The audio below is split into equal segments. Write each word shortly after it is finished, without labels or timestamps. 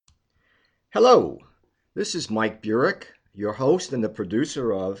Hello, this is Mike Burek, your host and the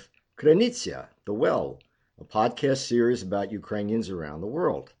producer of Krynytsia, The Well, a podcast series about Ukrainians around the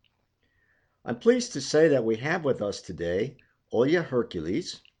world. I'm pleased to say that we have with us today Olya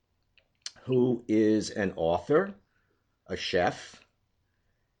Hercules, who is an author, a chef,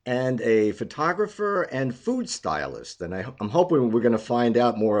 and a photographer and food stylist. And I'm hoping we're going to find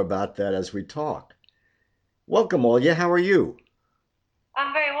out more about that as we talk. Welcome, Olya. How are you?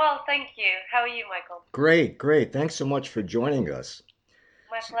 I'm very well, thank you. How are you, Michael? Great, great. Thanks so much for joining us.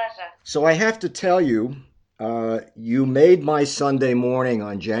 My pleasure. So I have to tell you, you made my Sunday morning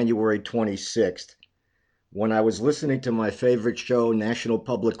on January 26th when I was listening to my favorite show, National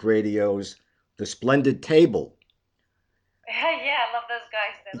Public Radio's The Splendid Table. Yeah, I love those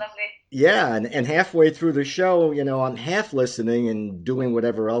guys. They're lovely. Yeah, and halfway through the show, I'm half listening and doing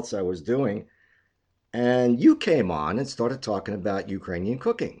whatever else I was doing. And you came on and started talking about Ukrainian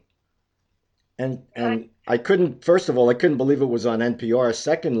cooking. And I, and I couldn't, first of all, I couldn't believe it was on NPR.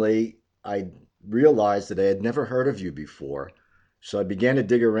 Secondly, I realized that I had never heard of you before. So I began to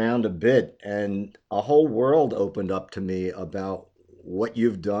dig around a bit, and a whole world opened up to me about what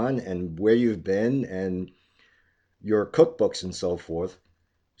you've done and where you've been and your cookbooks and so forth.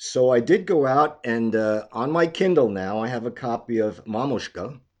 So I did go out, and on my Kindle now, I have a copy of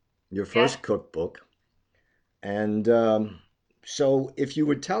Mamushka, your yes, first cookbook. And so, if you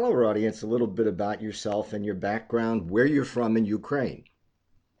would tell our audience a little bit about yourself and your background, where you're from in Ukraine.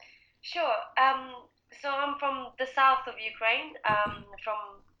 sure. So I'm from the south of Ukraine, from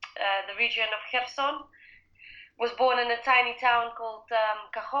the region of Kherson. Was born in a tiny town called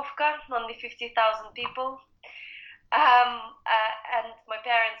Kakhovka, only 50,000 people. And my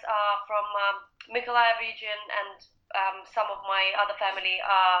parents are from Mykolaiv region, and some of my other family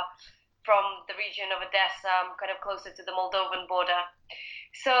are from the region of Odessa, kind of closer to the Moldovan border.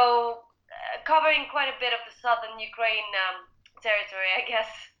 So, covering quite a bit of the southern Ukraine territory, I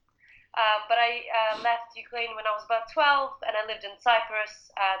guess. But I left Ukraine when I was about 12, and I lived in Cyprus,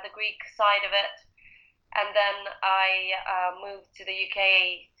 the Greek side of it. And then I moved to the UK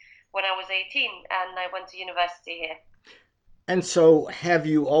when I was 18, and I went to university here. And so, have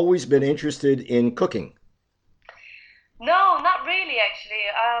you always been interested in cooking? No, not really, actually.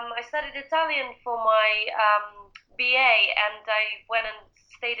 I studied Italian for my BA, and I went and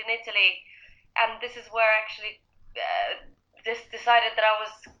stayed in Italy. And this is where I actually just decided that I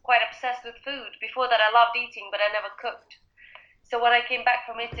was quite obsessed with food. Before that, I loved eating, but I never cooked. So when I came back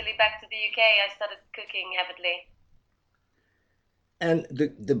from Italy back to the UK, I started cooking avidly. And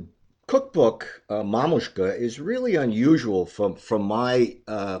the cookbook Mamushka is really unusual from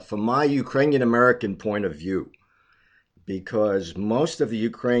my Ukrainian American point of view, because most of the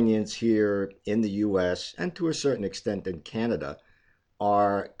Ukrainians here in the U.S. and to a certain extent in Canada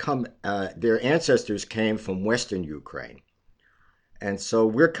their ancestors came from Western Ukraine. And so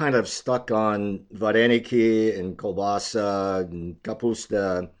we're kind of stuck on vareniki and kolbasa and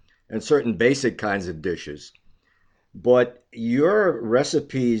kapusta and certain basic kinds of dishes. But your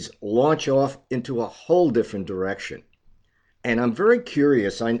recipes launch off into a whole different direction. And I'm very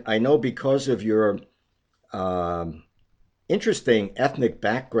curious. I know because of your um, interesting ethnic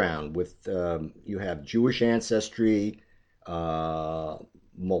background with you have Jewish ancestry, uh,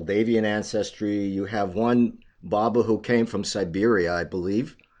 Moldavian ancestry. You have one Baba who came from Siberia, I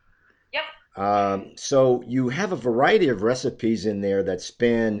believe. Yep. So you have a variety of recipes in there that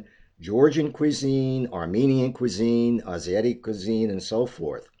span Georgian cuisine, Armenian cuisine, Asiatic cuisine, and so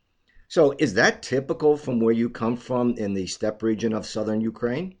forth. So is that typical from where you come from in the steppe region of southern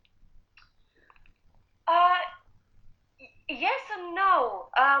Ukraine? Uh, yes and no.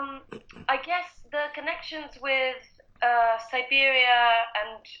 I guess the connections with Siberia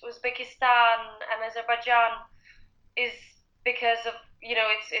and Uzbekistan and Azerbaijan is because of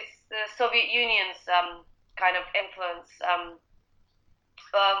it's the Soviet Union's kind of influence.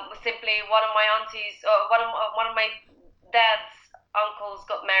 Simply one of my aunties, or one of my dad's uncles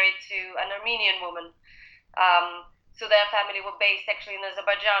got married to an Armenian woman. So their family were based actually in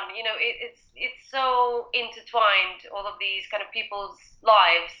Azerbaijan. It's so intertwined, all of these kind of people's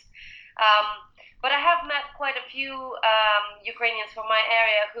lives. Um, but I have met quite a few Ukrainians from my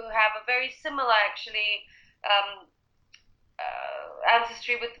area who have a very similar, actually, um,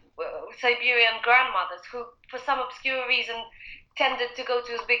 ancestry with Siberian grandmothers who, for some obscure reason, tended to go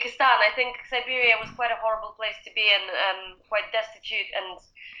to Uzbekistan. I think Siberia was quite a horrible place to be in, quite destitute and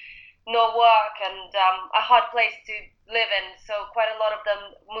no work and a hard place to live in. So quite a lot of them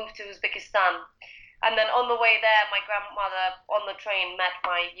moved to Uzbekistan. And then on the way there, my grandmother on the train met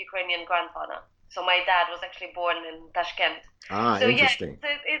my Ukrainian grandfather. So my dad was actually born in Tashkent. Ah, So yeah, interesting.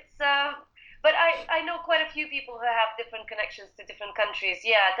 it's quite a few people who have different connections to different countries.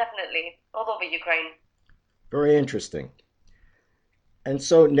 Yeah, definitely, all over Ukraine. Very interesting. And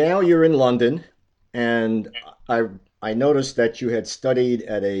so now you're in London, and I I noticed that you had studied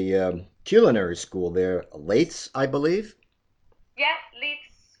at a culinary school there, Lath's, I believe, Yeah, Leeds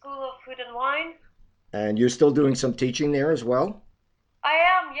School of Food and Wine. and you're still doing some teaching there as well. I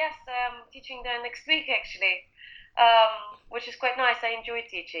am, yes, teaching there next week actually, which is quite nice. I enjoy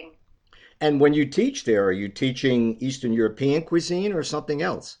teaching. And when you teach there, are you teaching Eastern European cuisine or something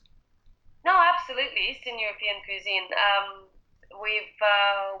else? No, absolutely, Eastern European cuisine.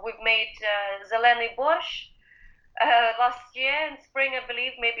 We've made zeleny borscht last year in spring, I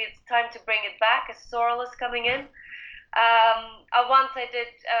believe. Maybe it's time to bring it back as sorrel is coming in. Once I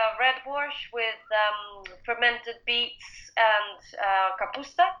did red borscht with fermented beets and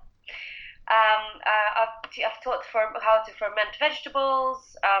kapusta. I've taught how to ferment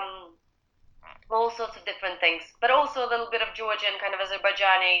vegetables, all sorts of different things, but also a little bit of Georgian, kind of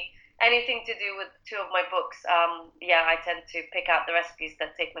Azerbaijani, anything to do with two of my books. Yeah, I tend to pick out the recipes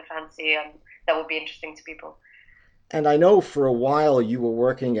that take my fancy and that would be interesting to people. And I know for a while you were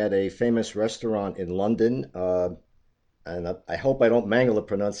working at a famous restaurant in London, and I hope I don't mangle the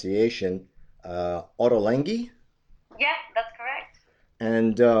pronunciation, Ottolenghi. Yeah, that's correct.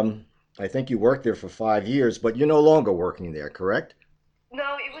 And I think you worked there for 5 years, but you're no longer working there, correct?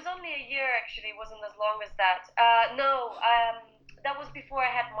 No, it was only a year actually. It wasn't as long as that. No, that was before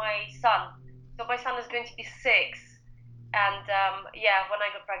I had my son. So my son is going to be 6, and yeah, when I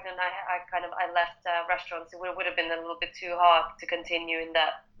got pregnant, I left restaurants. It would have been a little bit too hard to continue in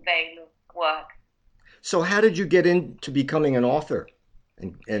that vein of work. So how did you get into becoming an author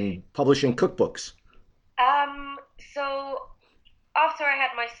and publishing cookbooks? So after I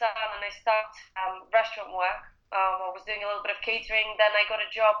had my son and I started restaurant work, I was doing a little bit of catering. Then I got a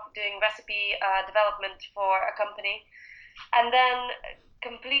job doing recipe development for a company, and then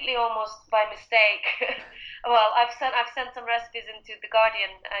completely almost by mistake. Well, I've sent some recipes into the Guardian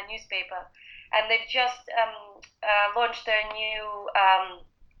newspaper, and they've just launched their new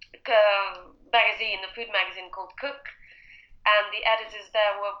magazine, a food magazine called Cook, and the editors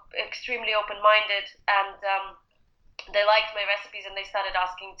there were extremely open-minded, and they liked my recipes and they started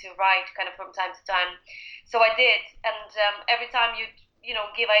asking to write kind of from time to time. So I did, and every time you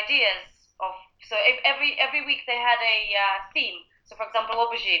give ideas of, so every week they had a theme. So for example,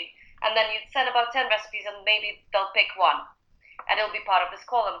 aubergine, and then you'd send about 10 recipes and maybe they'll pick one, and it'll be part of this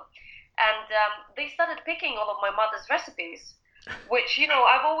column. And they started picking all of my mother's recipes, which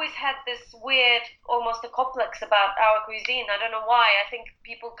I've always had this weird, almost a complex about our cuisine. I don't know why. I think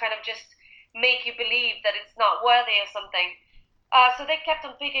people kind of just make you believe that it's not worthy or something. So they kept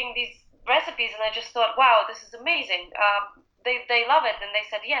on picking these recipes, and I just thought, wow, this is amazing. They love it, and they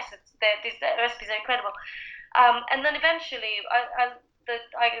said yes, these recipes are incredible. And then eventually,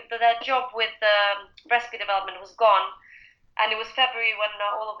 that job with recipe development was gone, and it was February when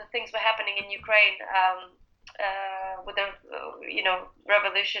all of the things were happening in Ukraine with the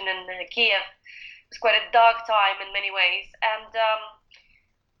revolution in Kiev. It was quite a dark time in many ways,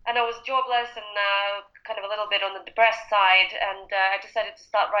 and I was jobless and kind of a little bit on the depressed side, and I decided to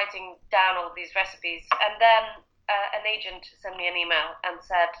start writing down all of these recipes. And then an agent sent me an email and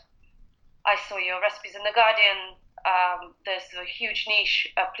said, I saw your recipes in The Guardian. There's a huge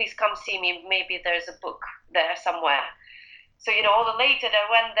niche. Please come see me. Maybe there's a book there somewhere. So, all elated, I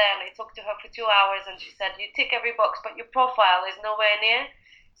went there and I talked to her for 2 hours, and she said, you tick every box, but your profile is nowhere near.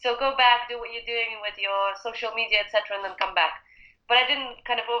 So go back, do what you're doing with your social media, etc., and then come back. But I didn't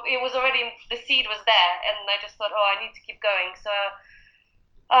it was already, the seed was there, and I just thought, I need to keep going. So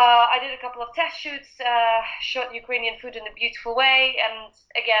I did a couple of test shoots, shot Ukrainian food in a beautiful way, and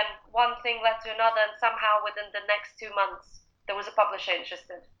again, one thing led to another, and somehow within the next 2 months, there was a publisher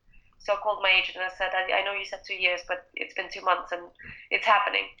interested. So I called my agent and I said, I know you said 2 years, but it's been 2 months and it's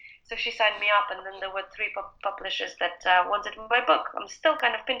happening. So she signed me up, and then there were 3 publishers that wanted my book. I'm still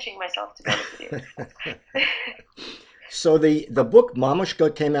kind of pinching myself, to be honest with you. So the book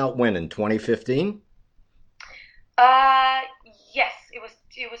Mamushka came out when, in 2015? Yes, it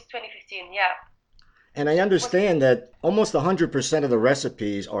was 2015. Yeah. And I understand that almost 100% of the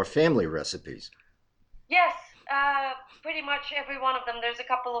recipes are family recipes. Yes, pretty much every one of them. There's a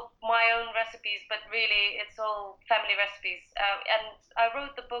couple of my own recipes, but really it's all family recipes. And I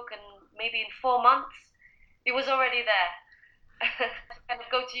wrote the book in maybe in 4 months. It was already there. Kind of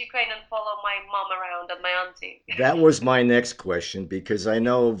go to Ukraine and follow my mom around and my auntie. That was my next question, because I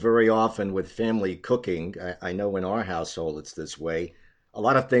know very often with family cooking, I know in our household it's this way, a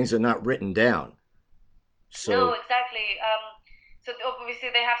lot of things are not written down. No, So, exactly. So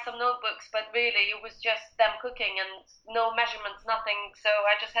obviously they have some notebooks, but really it was just them cooking and no measurements, nothing. So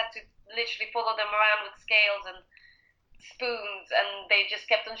I just had to literally follow them around with scales and spoons, and they just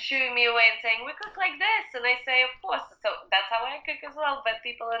kept on shooing me away and saying, "We cook like this," and I say, "Of course." So that's how I cook as well. But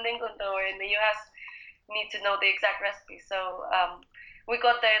people in England or in the US need to know the exact recipe. So we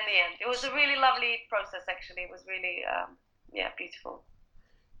got there in the end. It was a really lovely process, actually. It was really, yeah, beautiful.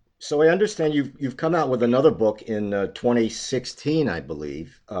 So I understand you've come out with another book in 2016, I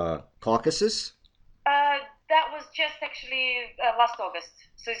believe, Caucasus. Uh, that was just actually last August.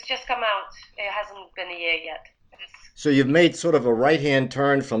 So it's just come out. It hasn't been a year yet. So you've made sort of a right-hand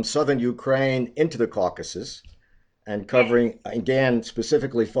turn from southern Ukraine into the Caucasus and Yes. covering, again,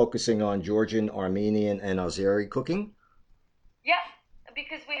 specifically focusing on Georgian, Armenian, and Azeri cooking. Yeah,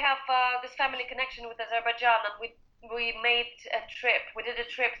 because we have this family connection with Azerbaijan, and we made a trip. We did a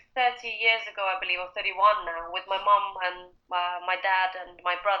trip 30 years ago, I believe, or 31 now, with my mom and my dad and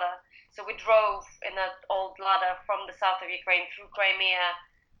my brother. So we drove in an old Lada from the south of Ukraine through Crimea,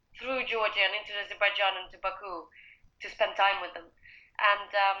 through Georgia, and into Azerbaijan and to Baku to spend time with them. And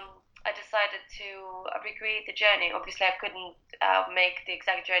I decided to recreate the journey. Obviously, I couldn't make the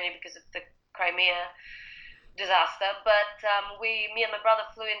exact journey because of the Crimea disaster. But me and my brother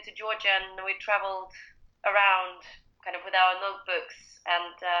flew into Georgia, and we traveled around kind of with our notebooks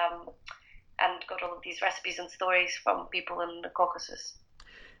and got all of these recipes and stories from people in the Caucasus.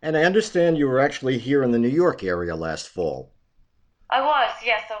 And I understand you were actually here in the New York area last fall. I was,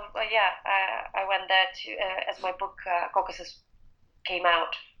 yes. So yeah, I went there to as my book Caucasus came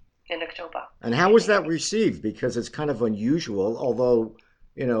out in October. And how was that received? Because it's kind of unusual, although,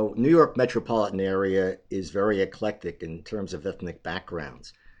 New York metropolitan area is very eclectic in terms of ethnic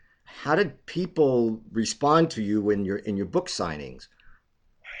backgrounds. How did people respond to you in your book signings?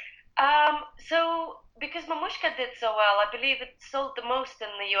 So because Mamushka did so well, I believe it sold the most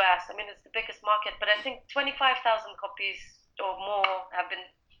in the US. I mean, it's the biggest market, but I think 25,000 copies or more have been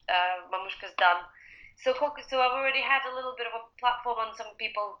Mamushka's done. So I've already had a little bit of a platform, and some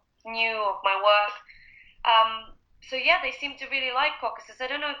people knew of my work. So yeah, they seem to really like Caucasus. I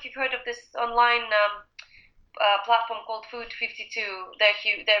don't know if you've heard of this online platform called Food 52. They're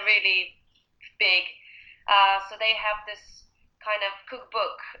huge. They're really big. So they have this kind of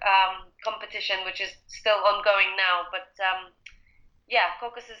cookbook competition, which is still ongoing now. But yeah,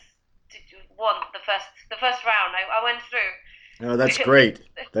 Caucasus won the first round. I went through, Oh, that's great.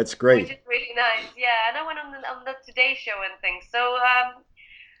 That's which great. is really nice. Yeah, and I went on the Today Show and things. So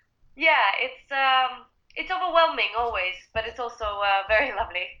yeah, it's overwhelming always, but it's also very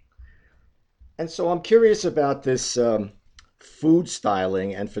lovely. And so I'm curious about this food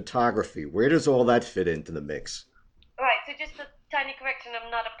styling and photography. Where does all that fit into the mix? Right. So just a tiny correction. I'm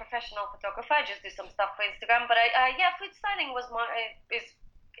not a professional photographer. I just do some stuff for Instagram. But yeah, food styling was my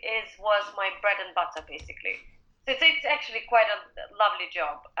bread and butter basically. So it's actually quite a lovely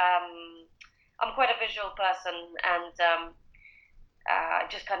job. I'm quite a visual person, and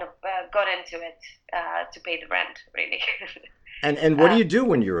just kind of got into it to pay the rent, really. And what do uh, you do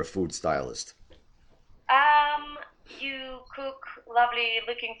when you're a food stylist? you cook lovely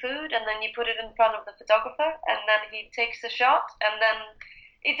looking food, and then you put it in front of the photographer, and then he takes a shot, and then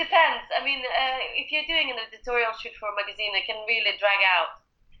it depends. I mean, if you're doing an editorial shoot for a magazine, it can really drag out.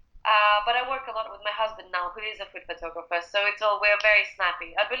 But I work a lot with my husband now, who is a food photographer, so we're very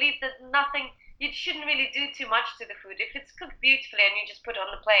snappy. I believe that you shouldn't really do too much to the food. If it's cooked beautifully and you just put it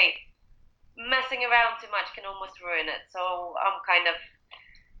on the plate, messing around too much can almost ruin it. So I'm kind of,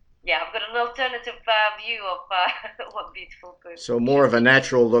 yeah, I've got an alternative view of what beautiful food So more should of a be.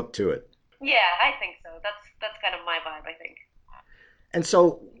 natural look to it. Yeah, I think so. That's kind of my vibe, I think. And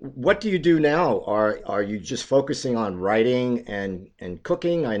so what do you do now? Are you just focusing on writing and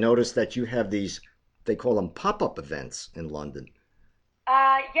cooking? I noticed that you have these, they call them pop-up events in London.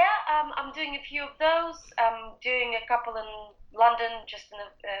 Yeah, I'm doing a few of those. I'm doing a couple in London just in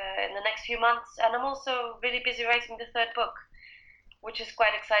the next few months, and I'm also really busy writing the third book, which is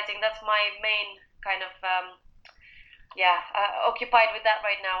quite exciting. That's my main kind of yeah, occupied with that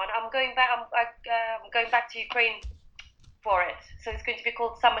right now. And I'm going back. I'm going back to Ukraine for it. So it's going to be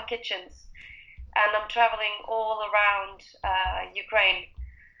called Summer Kitchens, and I'm traveling all around Ukraine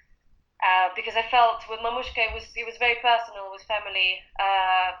because I felt with Mamushka it was very personal. It was family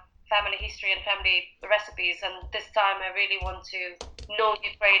history and family recipes, and this time I really want to know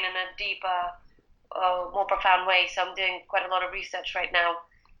Ukraine in a deeper, more profound way. So I'm doing quite a lot of research right now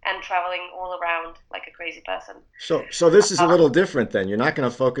and traveling all around like a crazy person. So this is a little different then. You're not going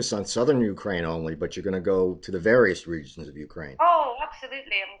to focus on southern Ukraine only, but you're going to go to the various regions of Ukraine. Oh,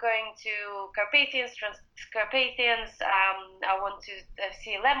 absolutely. I'm going to Carpathians, Transcarpathians. I want to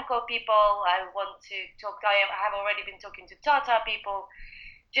see Lemko people. I want to talk, I have already been talking to Tatar people.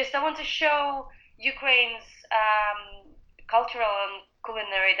 Just, I want to show Ukraine's cultural and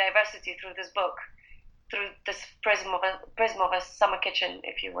culinary diversity through this book, through this prism of a summer kitchen,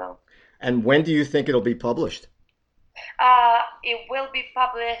 if you will. And when do you think it'll be published? It will be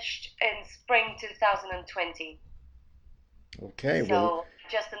published in spring 2020. Okay, So well,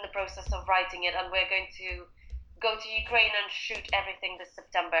 just in the process of writing it, and we're going to go to Ukraine and shoot everything this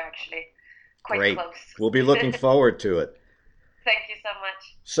September, actually. Quite great. close. We'll be looking forward to it. Thank you so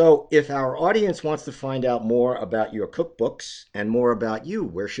much. So, if our audience wants to find out more about your cookbooks and more about you,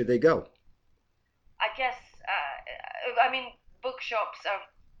 where should they go? I guess, I mean, bookshops are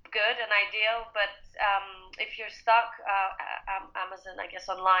good and ideal, but if you're stuck, Amazon, I guess,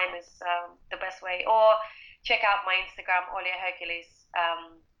 online is the best way. Or check out my Instagram, Olia Hercules.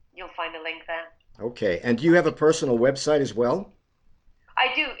 You'll find a link there. Okay, and do you have a personal website as well?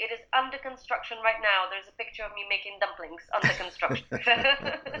 I do. It is under construction right now. There's a picture of me making dumplings under construction.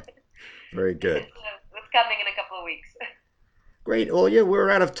 Very good. It's coming in a couple of weeks. Great. Well, yeah, we're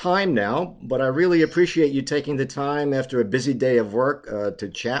out of time now, but I really appreciate you taking the time after a busy day of work to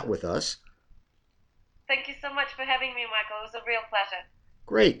chat with us. Thank you so much for having me, Michael. It was a real pleasure.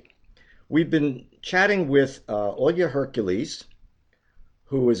 Great. We've been chatting with Olya Hercules,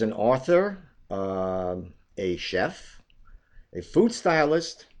 who is an author, a chef, a food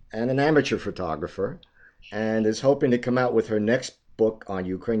stylist, and an amateur photographer, and is hoping to come out with her next book on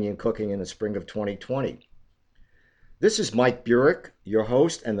Ukrainian cooking in the spring of 2020. This is Mike Burek, your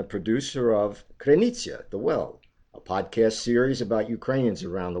host and the producer of Krynytsia, The Well, a podcast series about Ukrainians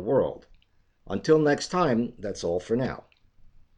around the world. Until next time, that's all for now.